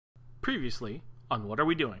Previously on What Are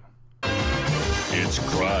We Doing? It's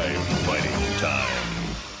crime fighting time.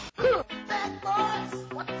 Bad boys,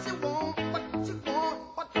 what you want, what you want,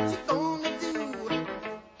 what you gonna do?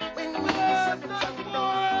 When you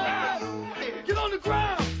Get on the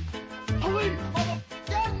ground! Police!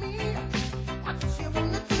 tell me what you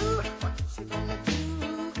wanna do, what you gonna do?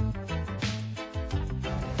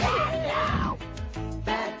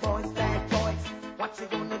 Bad boys, what you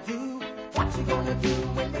gonna do? What you gonna do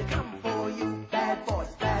when they come for you? Bad boys,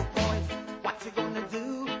 what you gonna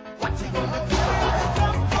do? What you gonna do when they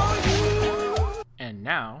come for you? And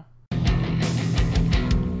now,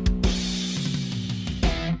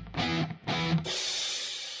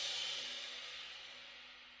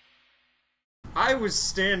 I was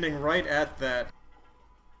standing right at that.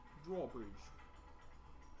 drawbridge.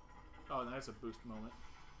 Oh, that's a boost moment.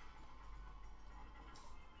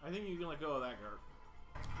 I think you can let go of that, Gert.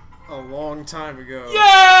 A long time ago. Yay!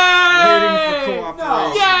 Waiting for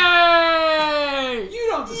cooperation. Yay! You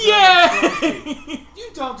don't deserve that trophy. Yay! You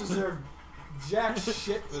don't deserve jack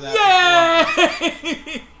shit for that.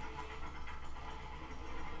 Yay!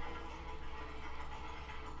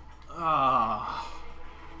 Ah.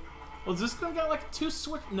 Well, is this gonna get like two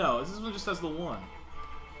switch? No, this one just has the one.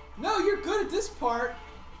 No, you're good at this part.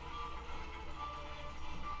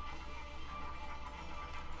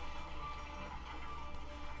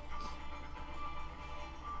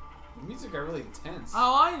 The music got really intense.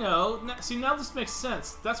 Oh, I know. See, now this makes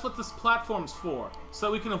sense. That's what this platform's for,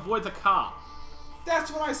 so we can avoid the cop. That's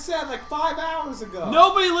what I said like 5 hours ago.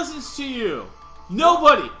 Nobody listens to you.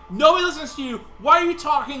 Nobody listens to you. Why are you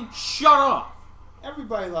talking? Shut up.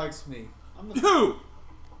 Everybody likes me. I'm the. Who?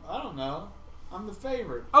 I don't know. I'm the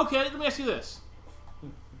favorite. Okay, let me ask you this.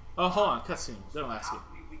 Oh, hold on. Cutscene. They don't ask you.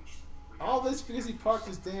 All this because he parked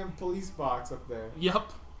his damn police box up there.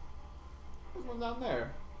 Yep. There's one down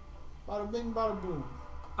there. Bada bing, bada boom.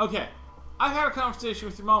 Okay. I've had a conversation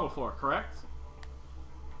with your mom before, correct?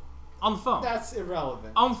 On the phone. That's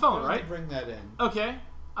irrelevant. On the phone, Don't right? Bring that in. Okay.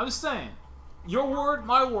 I'm just saying. Your word,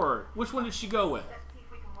 my word. Which one did she go with? Let's see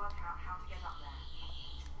if we can work out how to get up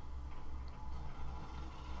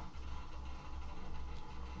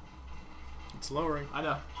there. It's lowering. I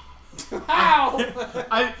know. How?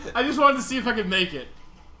 I just wanted to see if I could make it.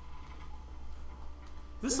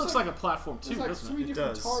 This There's looks like- like a platform too, There's like doesn't 3 it?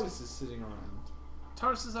 different does. TARDISes sitting around.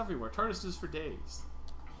 TARDIS is everywhere. TARDIS is for days.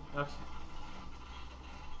 Okay.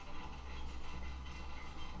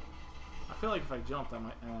 I feel like if I jumped, I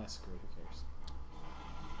might. Screw it. Who cares?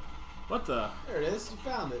 What the? There it is. You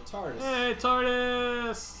found it. TARDIS. Hey,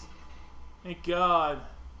 TARDIS! Thank God.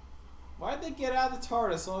 Why'd they get out of the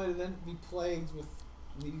TARDIS only to then be plagued with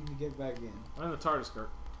needing to get back in? I'm in the TARDIS,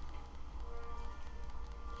 Kurt.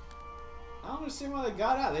 I don't understand why they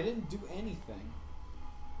got out. They didn't do anything.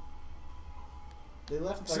 They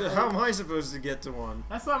left like... So how am I supposed to get to one?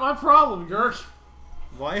 That's not my problem, Gurk.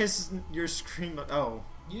 Why is your screen... Oh.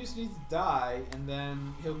 You just need to die, and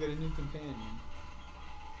then he'll get a new companion.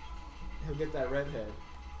 He'll get that redhead.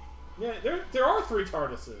 Yeah, there are 3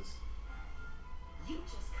 TARDISes. You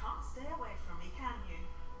just can't stay away from me, can you?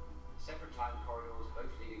 Separate time corridors, both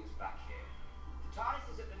leading us back here. The TARDIS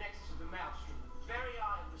is at the nexus of the Maelstrom, the very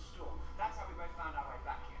eye of the storm. That's how we both found our way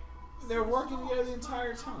back here. They're working together the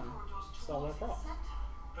entire time. Solve that problem.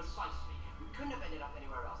 Precisely. We couldn't have ended up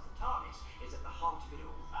anywhere else. The TARDIS is at the heart of it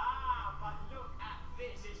all. Ah, but look at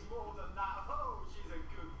this. It's more than that. Oh, she's a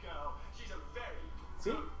good girl. She's a very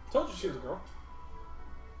See? Told you she was a girl.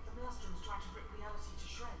 The Maelstrom's trying to rip reality to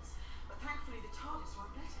shreds, but thankfully the TARDIS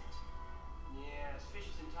won't let it. Yes,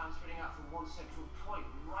 fishes in time spreading out from one central point,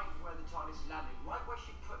 right where the TARDIS landed, right where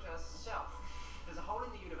she put herself. There's a hole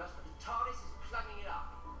in the universe, but the TARDIS is plugging it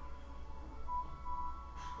up.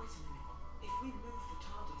 Wait a minute. If we move the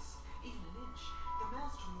TARDIS even an inch, the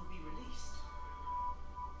Maelstrom will be released.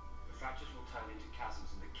 The fractures will turn into chasms,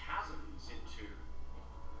 and the chasms into...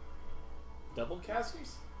 Double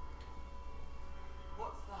chasms?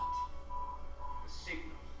 What's that? a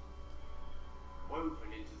signal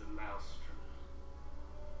woven into the Maelstrom,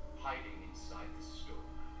 hiding inside the storm.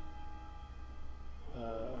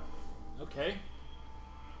 Okay.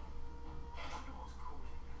 I wonder what's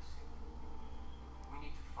causing that signal. We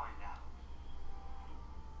need to find out.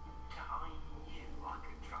 I knew I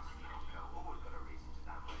could trust the old girl. Always got a reason to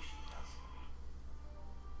know what she does.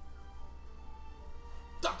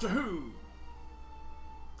 Doctor Who!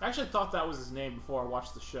 I actually thought that was his name before I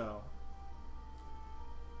watched the show.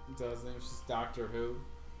 It does. It's just Doctor Who.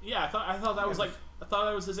 Yeah, I thought that was like I thought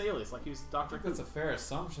that was his alias, like he was I Doctor think Who. that's a fair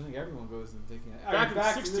assumption. I think everyone goes in thinking that. Back in the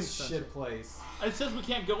Back to 16th this century. shit place. It says we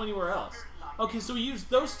can't go anywhere else. Okay, so we use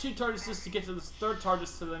those 2 TARDISes to get to this 3rd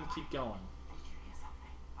TARDIS to then keep going.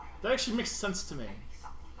 That actually makes sense to me.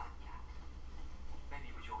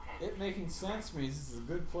 It making sense means this is a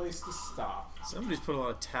good place to stop. Somebody's put a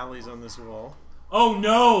lot of tallies on this wall. Oh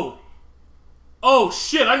no! Oh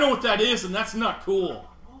shit, I know what that is, and that's not cool.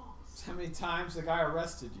 How many times the guy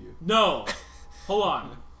arrested you? No. Hold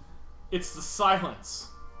on. It's the silence.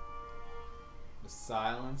 The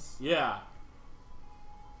silence? Yeah.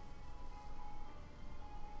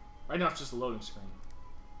 Right now it's just a loading screen.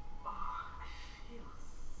 Oh, I feel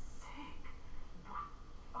sick. What?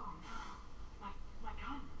 Oh no. My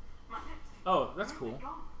gun. My lipstick. Oh, that's cool.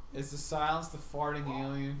 Is the silence the farting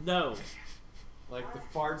alien? No. Like the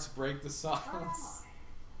farts break the silence?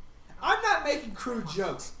 I'm not making crude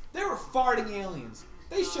jokes. They were farting aliens.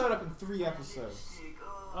 They showed up in 3 episodes.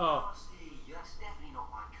 Oh. That's definitely not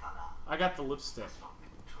my colour. I got the lipstick. Not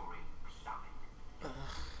Victorian plumbing.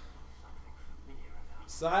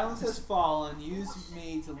 Silence has fallen. Use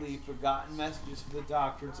me to leave forgotten messages for the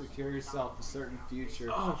Doctor and secure yourself a certain future.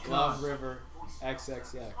 Oh, God. Love River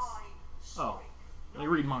XXX. Oh. Let me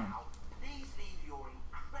read mine. Please leave your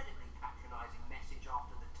incredibly patronising message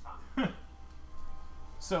after the tone.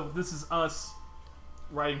 So this is us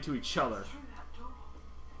writing to each other. Through that door.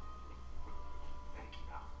 Better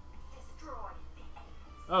keep up. Destroy the eggs.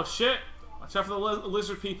 Oh shit! Watch out for the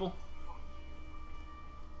lizard people.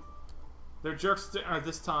 They're jerks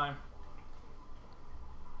this time.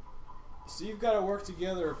 So you've got to work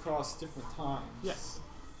together across different times. Yes.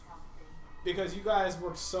 Because you guys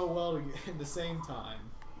work so well at the same time.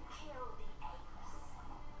 Kill the eggs.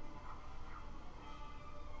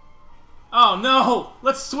 Oh no!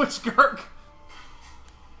 Let's switch Girk!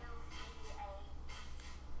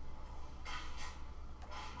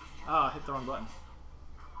 Ah, I hit the wrong button.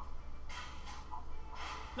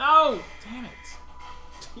 No! Damn it.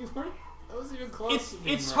 You weren't. That wasn't even close. It's to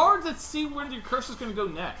being it's right. hard to see where your cursor's gonna go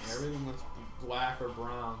next. Everything looks black or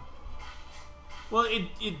brown. Well,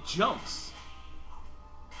 it jumps.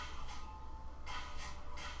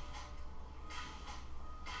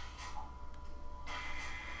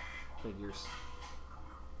 Figures.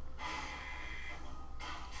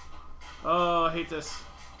 Oh, I hate this.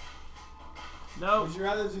 No. Would you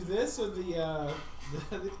rather do this or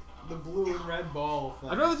the blue and red ball thing?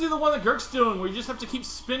 I'd rather do the one that Girk's doing, where you just have to keep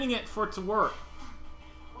spinning it for it to work.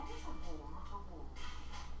 What is a wall, not a wall?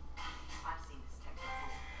 I've seen this text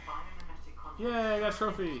before. Biomimetic complex. Yay, I got a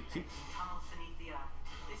trophy. Tunnels beneath the earth.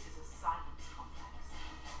 This is a silence complex.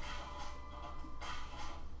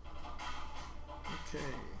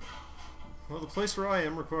 Okay. Well, the place where I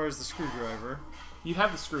am requires the screwdriver. You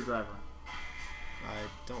have the screwdriver. I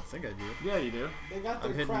don't think I do. Yeah, you do. They got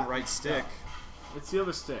their I'm hitting crap right mixed stick. up. It's the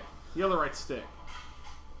other stick. The other right stick.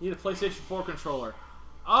 You need a PlayStation 4 controller.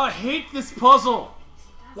 Oh, I hate this puzzle!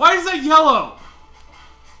 Why is that yellow?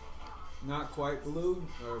 Not quite blue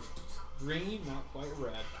or green, not quite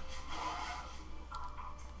red.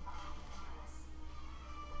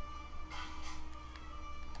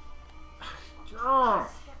 Ugh.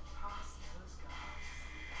 Get past those guys.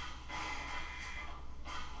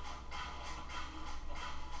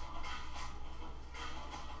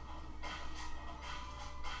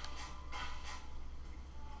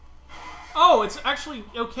 Oh, it's actually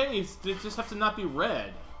okay. It just have to not be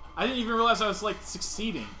red. I didn't even realize I was like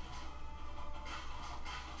succeeding.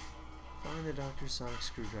 Find the Dr. Sonic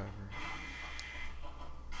screwdriver.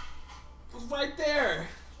 It was right there.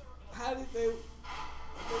 How did they lose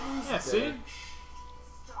Yeah, it see? there?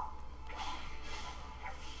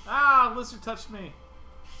 Ah, lizard touched me.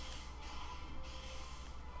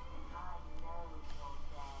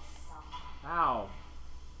 Ow.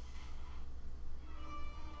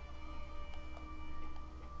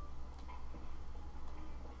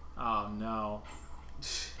 Oh no.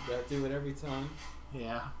 Gotta do it every time.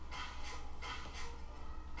 Yeah.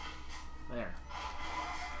 There.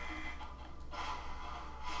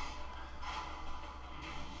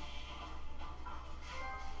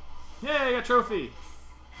 Yay, I got a trophy.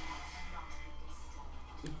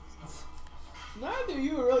 Neither of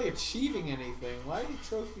you are really achieving anything. Why do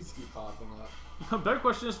trophies keep popping up? The better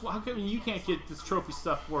question is, how come you can't get this trophy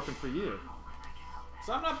stuff working for you?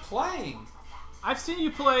 So I'm not playing. I've seen you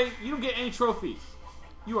play. You don't get any trophies.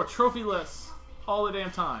 You are trophyless all the damn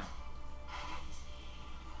time.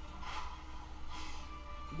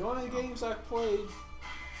 The only games I've played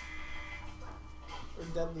are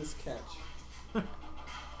Deadliest Catch.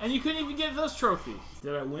 And you couldn't even get those trophies.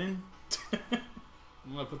 Did I win?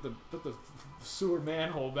 I'm gonna put the sewer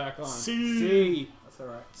manhole back on. See. See. That's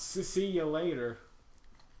alright. See you later.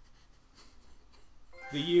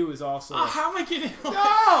 The U is also. How am I getting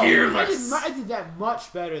No! fearless? I did that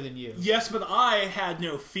much better than you. Yes, but I had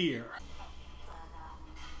no fear.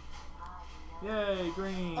 Yay,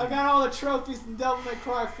 green. I got all the trophies in Devil May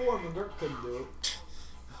Cry 4, and McGuirk couldn't do it.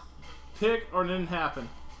 Pick or it didn't happen.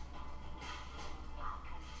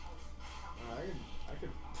 I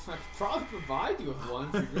could probably provide you with one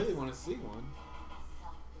if you really want to see one.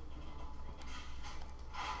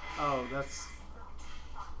 Oh, that's.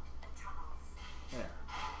 There.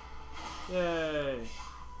 Yay.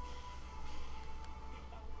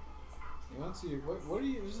 You want to? What are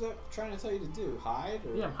you? What is that trying to tell you to do? Hide?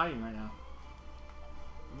 Or? Yeah, I'm hiding right now.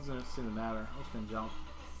 It doesn't seem to matter. I'm just gonna jump.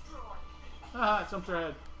 Ah, I jumped their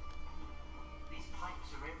head.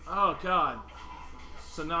 Oh god.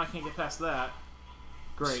 So now I can't get past that.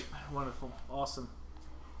 Great. Wonderful. Awesome.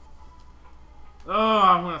 Oh,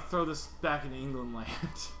 I'm gonna throw this back into England land.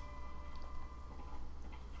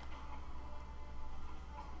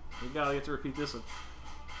 We gotta get to repeat this one.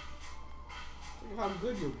 Think of how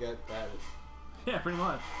good you'll get at it. Yeah, pretty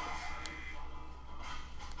much.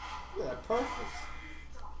 Look at that, perfect.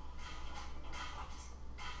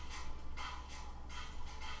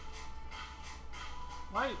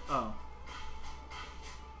 Why? Oh.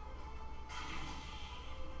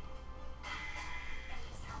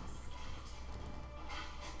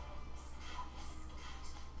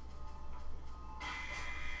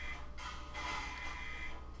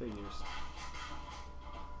 Figures.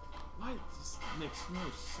 Why? This makes no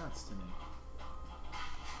sense to me.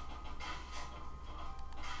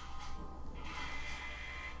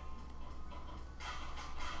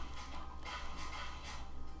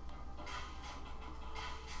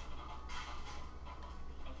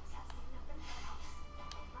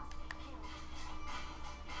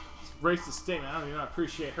 Racist statement. I don't even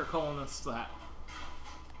appreciate her calling us that.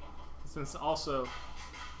 Since also,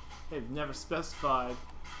 they've never specified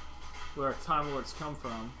where Time Lords come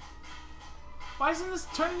from. Why isn't this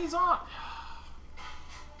turning these on?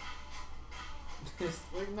 It's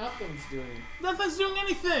like nothing's doing. Nothing's doing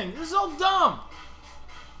anything. This is all dumb.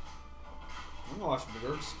 I'm gonna watch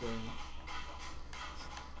McGuirk screen.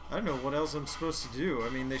 I don't know what else I'm supposed to do. I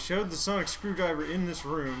mean, they showed the sonic screwdriver in this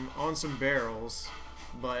room on some barrels,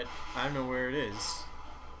 but I don't know where it is.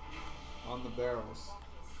 On the barrels.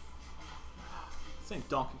 This ain't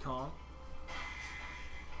Donkey Kong.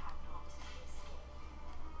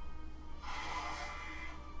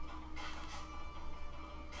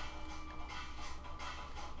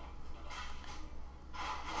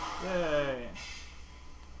 Yay.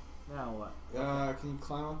 Now what? Can you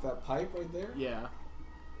climb up that pipe right there? Yeah.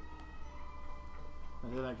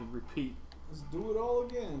 And then I can repeat Let's do it all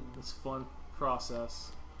again. this fun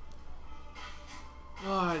process.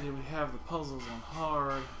 Why do we have the puzzles on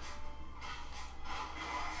hard?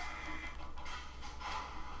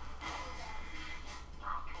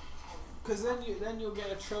 Cause then you'll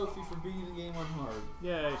get a trophy for beating the game on hard.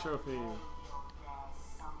 Yay, trophy.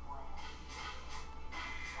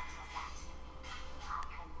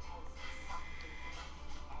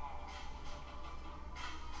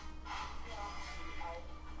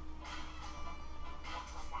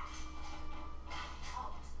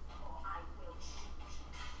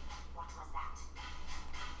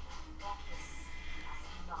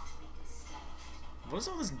 What's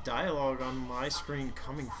all this dialogue on my screen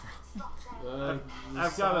coming from?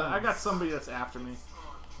 I got somebody that's after me.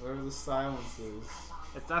 Whatever the silence is.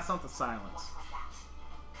 That's not the silence.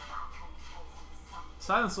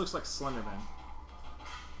 Silence looks like Slenderman.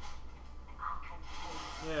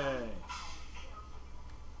 Yay.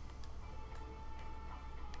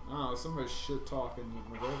 Oh, somebody's shit talking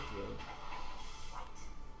McGuirk though.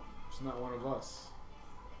 It's not one of us.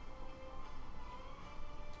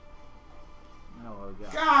 Now what we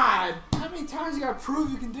got? God! How many times you gotta prove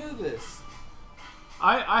you can do this?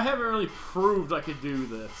 I haven't really proved I could do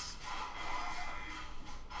this.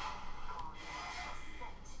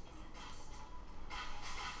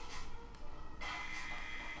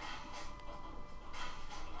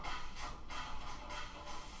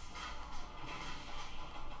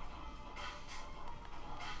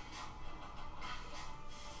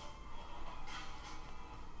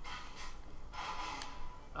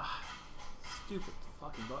 Stupid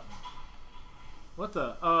fucking button. What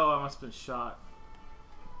the? Oh, I must have been shot.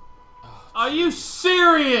 Are you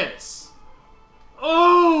serious?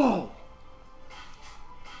 Oh!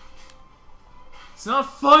 It's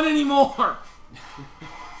not fun anymore!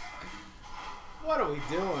 What are we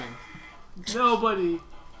doing?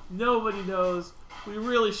 Nobody knows. We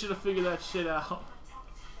really should have figured that shit out.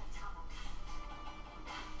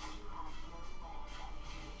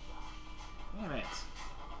 Damn it.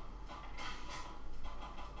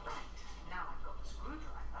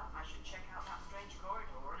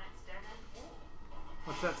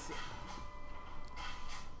 What's that?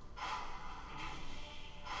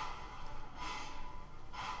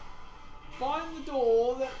 Find the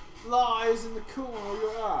door that lies in the corner of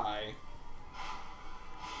your eye.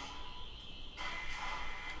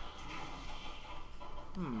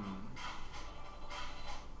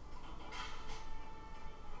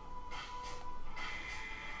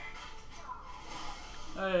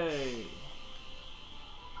 Hey.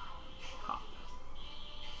 Hop.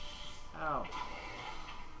 Ow.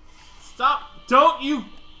 Stop! Don't you!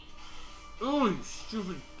 Ooh, you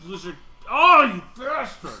stupid lizard! Oh, you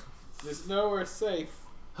bastard! There's nowhere safe.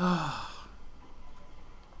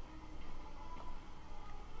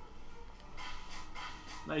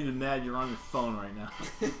 Not even mad you're on your phone right now.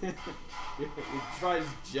 You're probably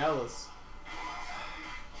just jealous.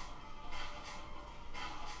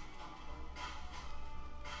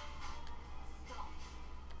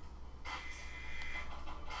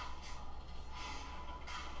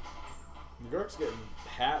 McGuirk's getting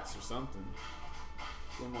hats or something.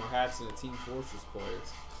 Getting more hats than a Team Fortress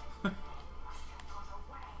players.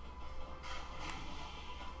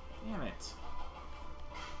 Damn it.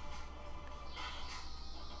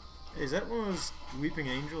 Hey, is that one of those Weeping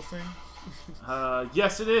Angel things?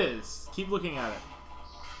 Yes it is. Keep looking at it.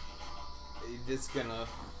 It's gonna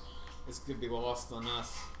be lost on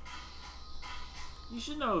us. You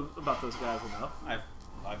should know about those guys enough.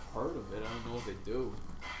 I've heard of it. I don't know what they do.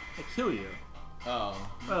 They kill you. Oh.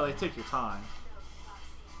 Well, they take your time.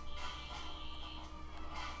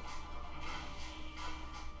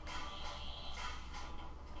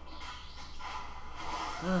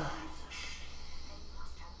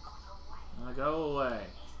 Now go away.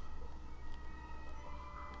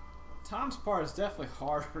 Tom's part is definitely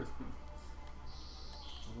harder than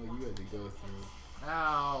what you had to go through.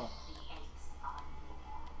 Ow.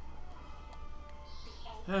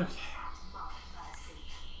 Okay.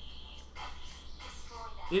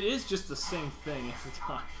 It is just the same thing every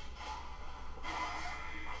time.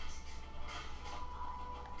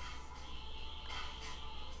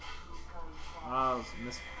 Oh,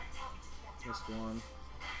 missed one.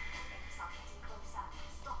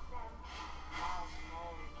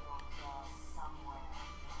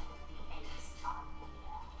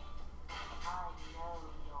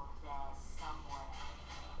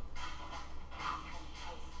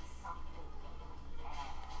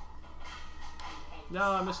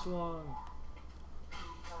 No, I missed one.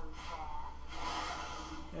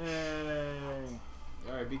 Hey.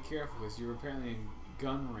 Alright, be careful because you're apparently in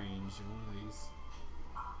gun range in one of these.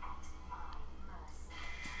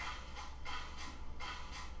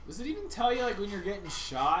 Does it even tell you like when you're getting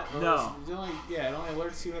shot? Or No. It only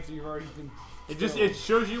alerts you after you've already been It killed. it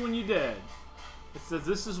shows you when you're dead. It says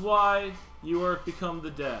this is why you are become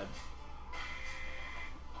the dead.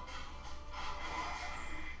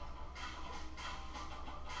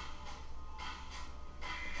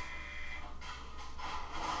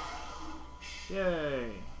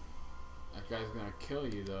 Yay. That guy's gonna kill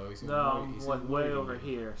you though. He's No, gonna I'm he's like way avoiding over you.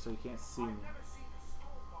 here, so you can't see me.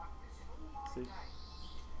 See?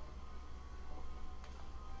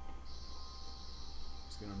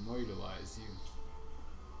 He's gonna myrtleize you.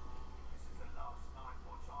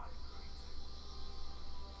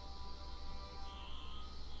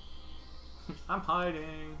 I'm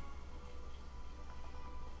hiding.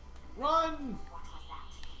 Run!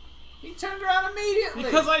 He turned around immediately!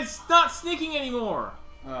 Because I'm not sneaking anymore.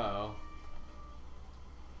 Oh.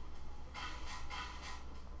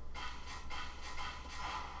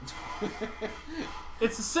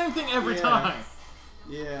 It's the same thing every Yeah. time.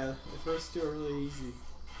 Yeah, the first two are really easy.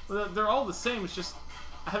 Well, they're all the same. It's just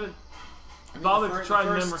I haven't I mean, bothered the to try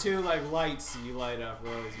the and first remember. two like lights you light up are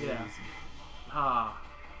always really Yeah. easy. Ah,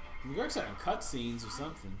 McGuirk's having cutscenes or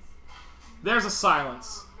something. there's a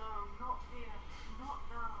silence.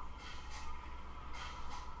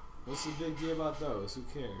 What's the big deal about those? Who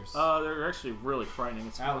cares? They're actually really frightening.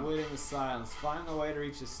 It's fun. Outwitting the silence. Find the way to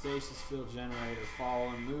reach the stasis field generator. Follow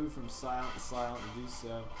and move from silent to silent and do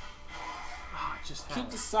so. Ah, I just had Keep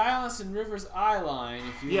it. the silence in River's eye line.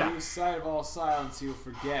 If you Yeah. lose sight of all silence, you'll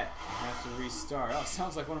forget and have to restart. Oh,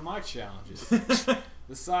 sounds like one of my challenges.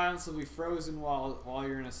 The silence will be frozen while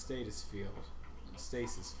you're in a stasis field.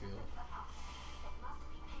 Stasis field.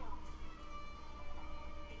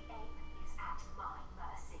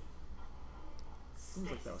 Seems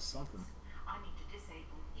like that was something. I need to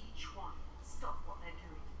disable each one. Stop what they're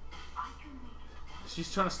doing. I can make it. She's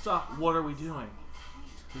trying to stop. What are we doing?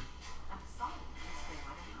 And some will stay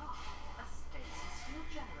where they are. A stasis field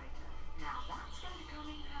generator. Now that's going to come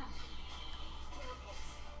in handy.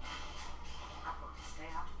 I've got to stay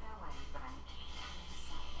out of their way, but I need to keep them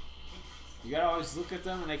inside. This is You gotta always look at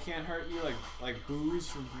them and they can't hurt you like Boo's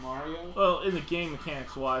from Mario. Well, in the game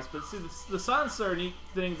mechanics wise, but see, the silence are a neat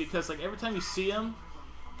thing because like every time you see them,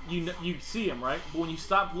 you see them, right? But when you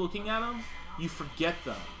stop looking at them, you forget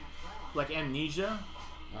them, like amnesia.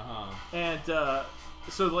 And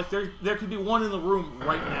so like there could be one in the room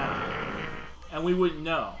right now, and we wouldn't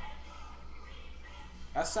know.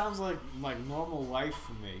 That sounds like normal life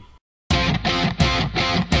for me.